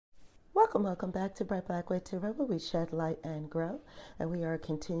Welcome back to Bright Black Way Tarot, where we shed light and grow. And we are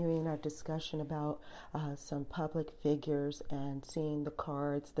continuing our discussion about some public figures and seeing the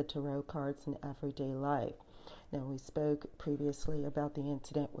cards, the tarot cards in everyday life. Now, we spoke previously about the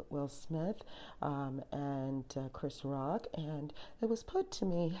incident with Will Smith and Chris Rock, and it was put to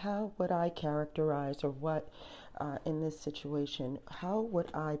me, how would I characterize, or what in this situation, how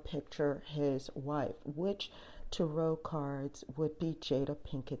would I picture his wife? Which tarot cards would be Jada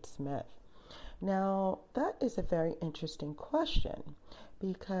Pinkett Smith? Now, that is a very interesting question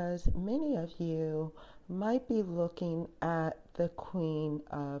because many of you might be looking at the Queen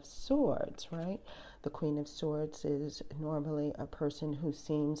of Swords, right? The Queen of Swords is normally a person who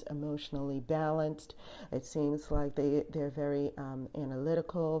seems emotionally balanced. It seems like they're very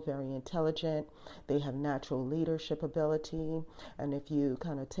analytical, very intelligent. They have natural leadership ability. And if you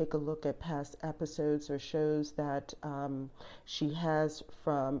kind of take a look at past episodes or shows that she has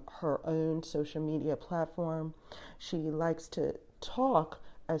from her own social media platform, she likes to talk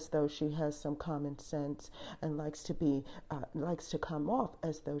as though she has some common sense and likes to come off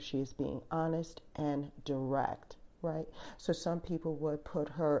as though she is being honest and direct, right? So some people would put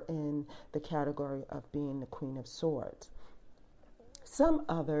her in the category of being the Queen of Swords. Some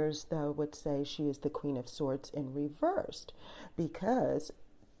others, though, would say she is the Queen of Swords in reversed, because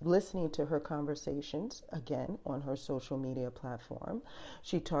listening to her conversations, again, on her social media platform,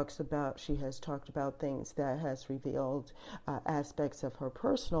 she has talked about things that has revealed aspects of her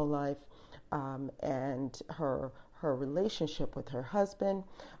personal life and her relationship with her husband,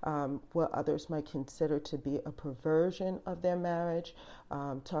 what others might consider to be a perversion of their marriage,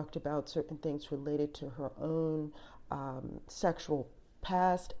 talked about certain things related to her own sexual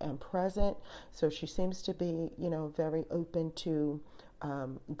past and present. So she seems to be, very open to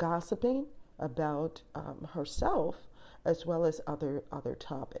gossiping about herself as well as other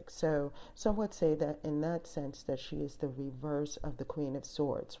topics. So some would say that in that sense that she is the reverse of the Queen of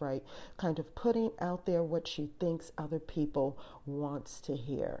Swords, right? Kind of putting out there what she thinks other people wants to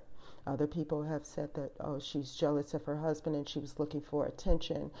hear. Other people have said that, she's jealous of her husband and she was looking for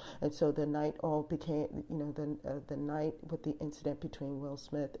attention. And so the night all became, the night with the incident between Will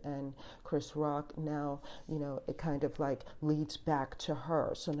Smith and Chris Rock, now, it kind of like leads back to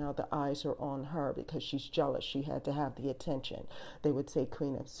her. So now the eyes are on her because she's jealous. She had to have the attention. They would say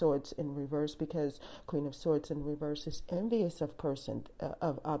Queen of Swords in reverse because Queen of Swords in reverse is envious of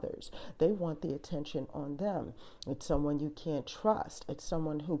others. They want the attention on them. It's someone you can't trust. It's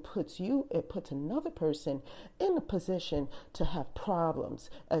someone who puts another person in a position to have problems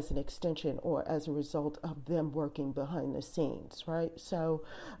as an extension or as a result of them working behind the scenes, right? So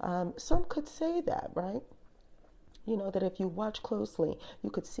some could say that, right? That if you watch closely, you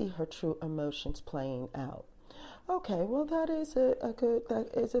could see her true emotions playing out. Okay, well, that is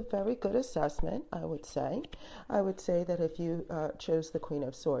a very good assessment, I would say. I would say that if you chose the Queen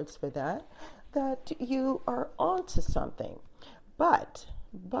of Swords for that you are onto something. But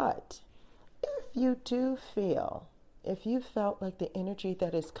if you felt like the energy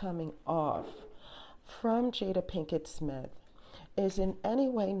that is coming off from Jada Pinkett Smith is in any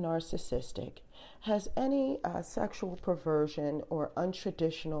way narcissistic, has any sexual perversion or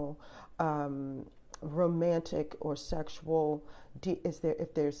untraditional romantic or sexual,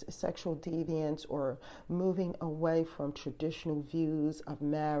 if there's sexual deviance or moving away from traditional views of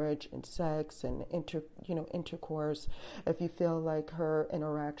marriage and sex and intercourse, if you feel like her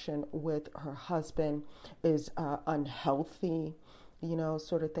interaction with her husband is unhealthy,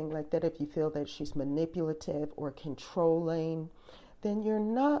 sort of thing like that, if you feel that she's manipulative or controlling, then you're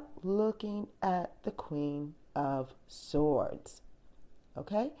not looking at the Queen of Swords.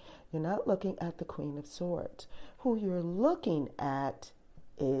 Okay? You're not looking at the Queen of Swords. Who you're looking at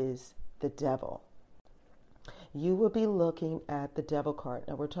is the Devil. You will be looking at the Devil card.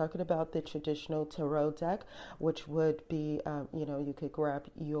 Now, we're talking about the traditional tarot deck, which would be, you could grab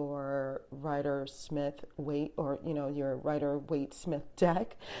your Rider-Waite or, your Rider-Waite-Smith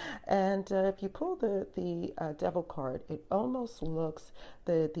deck. And if you pull the Devil card, it almost looks,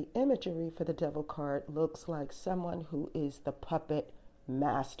 the imagery for the Devil card looks like someone who is the puppet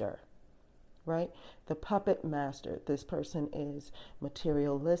master, right? The puppet master. This person is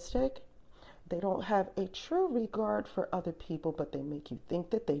materialistic. They don't have a true regard for other people, but they make you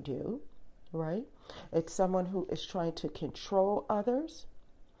think that they do, right? It's someone who is trying to control others.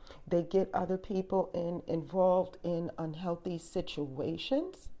 They get other people involved in unhealthy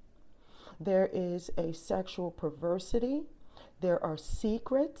situations. There is a sexual perversity. There are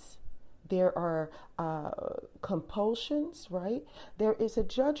secrets. There are compulsions, right? There is a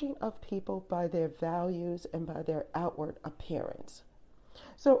judging of people by their values and by their outward appearance.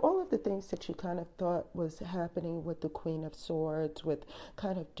 So all of the things that you kind of thought was happening with the Queen of Swords, with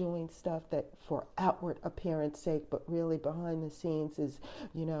kind of doing stuff that for outward appearance sake, but really behind the scenes is,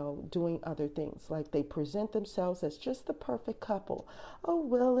 doing other things. Like they present themselves as just the perfect couple. Oh,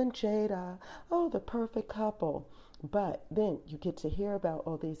 Will and Jada. Oh, the perfect couple. But then you get to hear about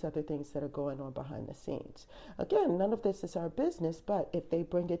all these other things that are going on behind the scenes. Again, none of this is our business, but if they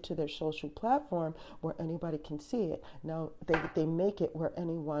bring it to their social platform where anybody can see it, now they make it where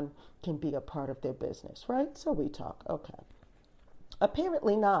anyone can be a part of their business, right? So we talk. Okay.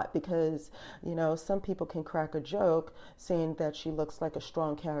 Apparently not, because, some people can crack a joke saying that she looks like a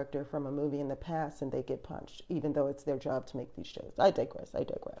strong character from a movie in the past and they get punched, even though it's their job to make these shows. I digress.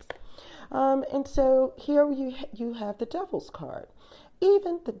 And so here you have the Devil's card.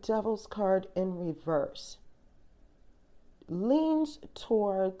 Even the Devil's card in reverse leans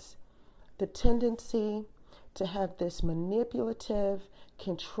towards the tendency to have this manipulative,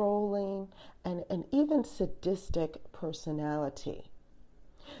 controlling, and even sadistic personality.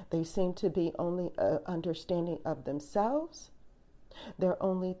 They seem to be only understanding of themselves. They're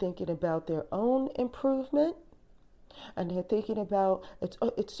only thinking about their own improvement. And they're thinking about,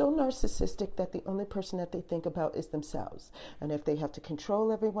 it's so narcissistic that the only person that they think about is themselves. And if they have to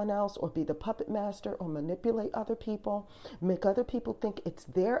control everyone else or be the puppet master or manipulate other people, make other people think it's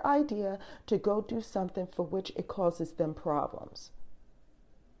their idea to go do something for which it causes them problems.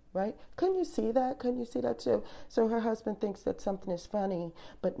 Right? Couldn't you see that? Couldn't you see that too? So her husband thinks that something is funny,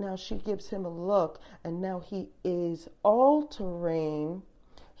 but now she gives him a look, and now he is altering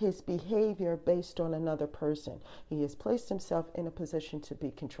his behavior based on another person. He has placed himself in a position to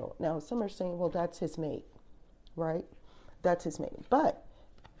be controlled. Now, some are saying, well, that's his mate, right? That's his mate. But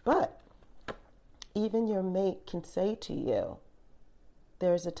even your mate can say to you,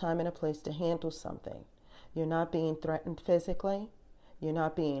 there's a time and a place to handle something. You're not being threatened physically. You're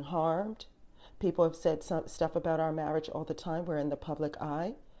not being harmed. People have said stuff about our marriage all the time. We're in the public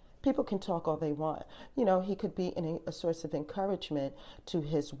eye. People can talk all they want. He could be a source of encouragement to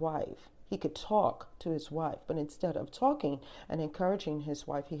his wife. He could talk to his wife, but instead of talking and encouraging his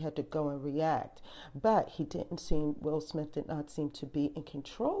wife, he had to go and react. But Will Smith did not seem to be in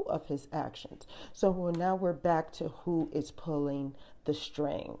control of his actions. So now we're back to who is pulling the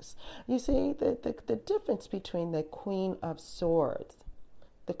strings. You see, the difference between the Queen of Swords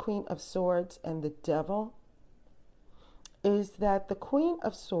and the Devil is that the Queen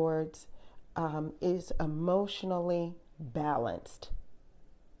of Swords is emotionally balanced.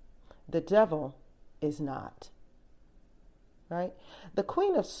 The Devil is not, right? The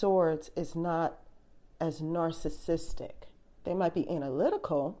Queen of Swords is not as narcissistic. They might be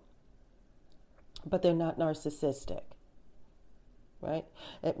analytical, but they're not narcissistic, right?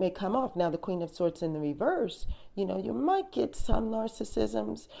 It may come off. Now, the Queen of Swords in the reverse, you might get some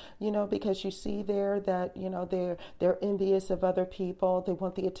narcissisms, because you see there that, they're envious of other people. They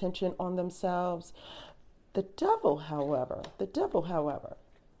want the attention on themselves. The devil, however,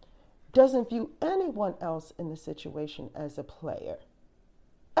 doesn't view anyone else in the situation as a player.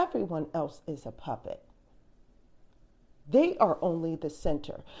 Everyone else is a puppet. They are only the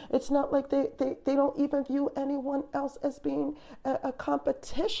center. It's not like they don't even view anyone else as being a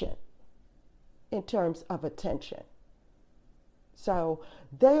competition in terms of attention. So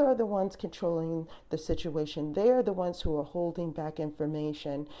they are the ones controlling the situation. They are the ones who are holding back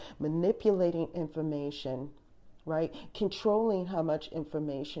information, manipulating information, right? Controlling how much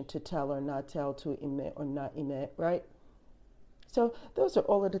information to tell or not tell, to emit or not emit, right? So those are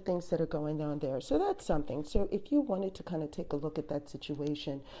all of the things that are going on there. So that's something. So if you wanted to kind of take a look at that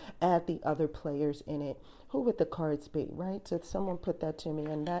situation, add the other players in it, who would the cards be, right? So someone put that to me,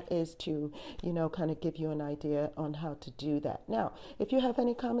 and that is to, kind of give you an idea on how to do that. Now, if you have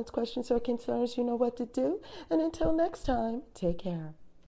any comments, questions, or concerns, you know what to do. And until next time, take care.